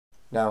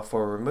Now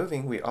for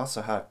removing, we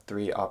also have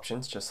three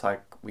options, just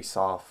like we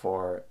saw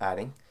for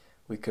adding.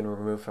 We can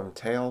remove from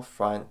tail,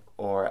 front,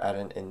 or add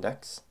an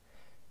index.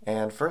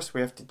 And first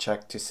we have to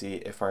check to see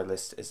if our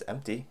list is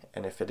empty,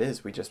 and if it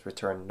is, we just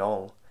return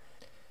null.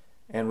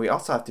 And we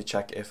also have to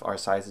check if our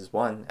size is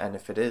 1, and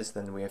if it is,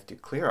 then we have to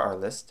clear our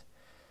list,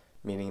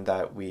 meaning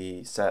that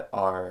we set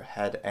our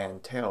head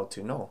and tail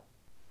to null.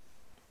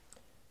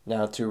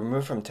 Now to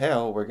remove from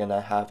tail, we're going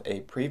to have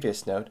a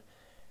previous node,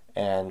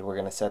 and we're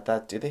going to set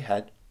that to the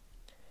head.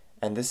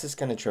 And this is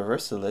going to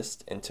traverse the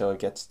list until it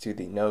gets to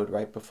the node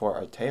right before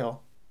our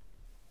tail.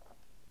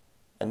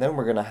 And then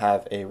we're going to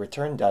have a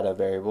return data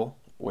variable,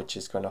 which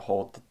is going to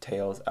hold the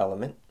tails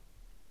element.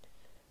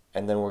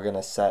 And then we're going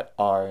to set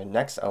our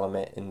next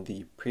element in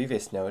the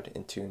previous node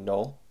into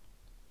null.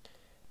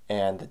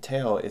 And the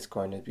tail is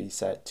going to be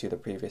set to the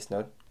previous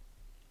node.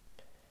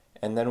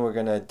 And then we're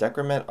going to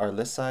decrement our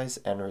list size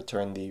and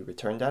return the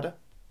return data.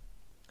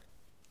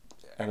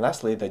 And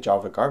lastly, the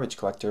Java garbage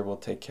collector will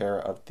take care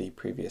of the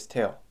previous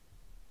tail.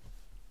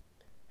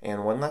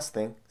 And one last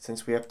thing,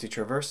 since we have to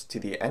traverse to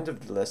the end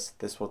of the list,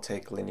 this will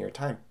take linear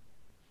time.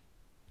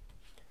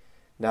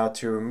 Now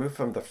to remove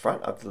from the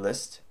front of the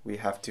list, we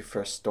have to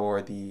first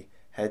store the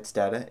head's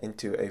data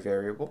into a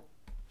variable.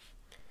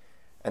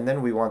 And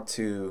then we want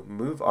to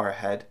move our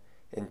head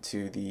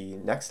into the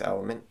next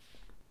element.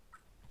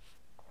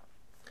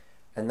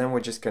 And then we're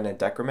just going to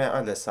decrement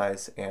our list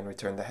size and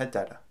return the head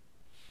data.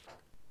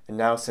 And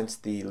now since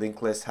the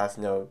linked list has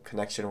no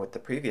connection with the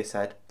previous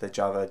head, the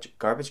Java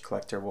garbage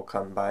collector will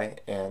come by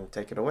and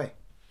take it away.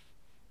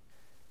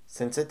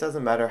 Since it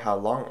doesn't matter how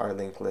long our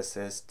linked list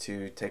is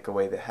to take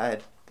away the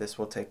head, this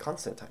will take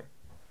constant time.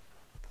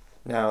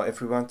 Now if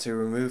we want to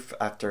remove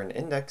after an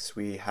index,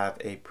 we have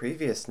a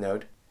previous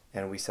node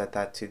and we set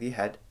that to the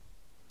head.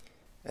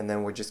 And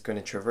then we're just going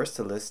to traverse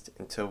the list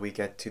until we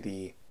get to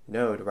the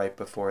node right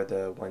before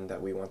the one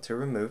that we want to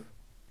remove.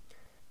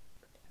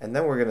 And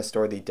then we're going to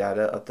store the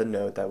data of the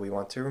node that we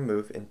want to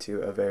remove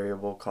into a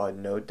variable called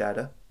node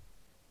data.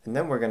 And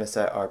then we're going to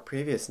set our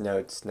previous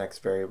node's next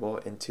variable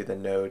into the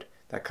node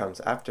that comes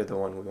after the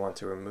one we want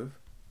to remove.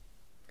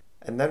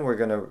 And then we're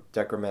going to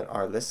decrement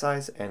our list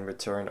size and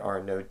return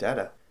our node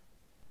data.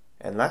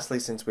 And lastly,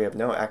 since we have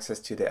no access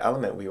to the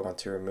element we want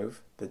to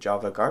remove, the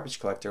Java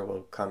garbage collector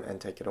will come and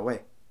take it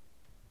away.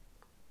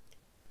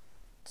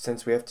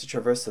 Since we have to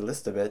traverse the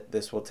list a bit,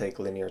 this will take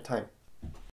linear time.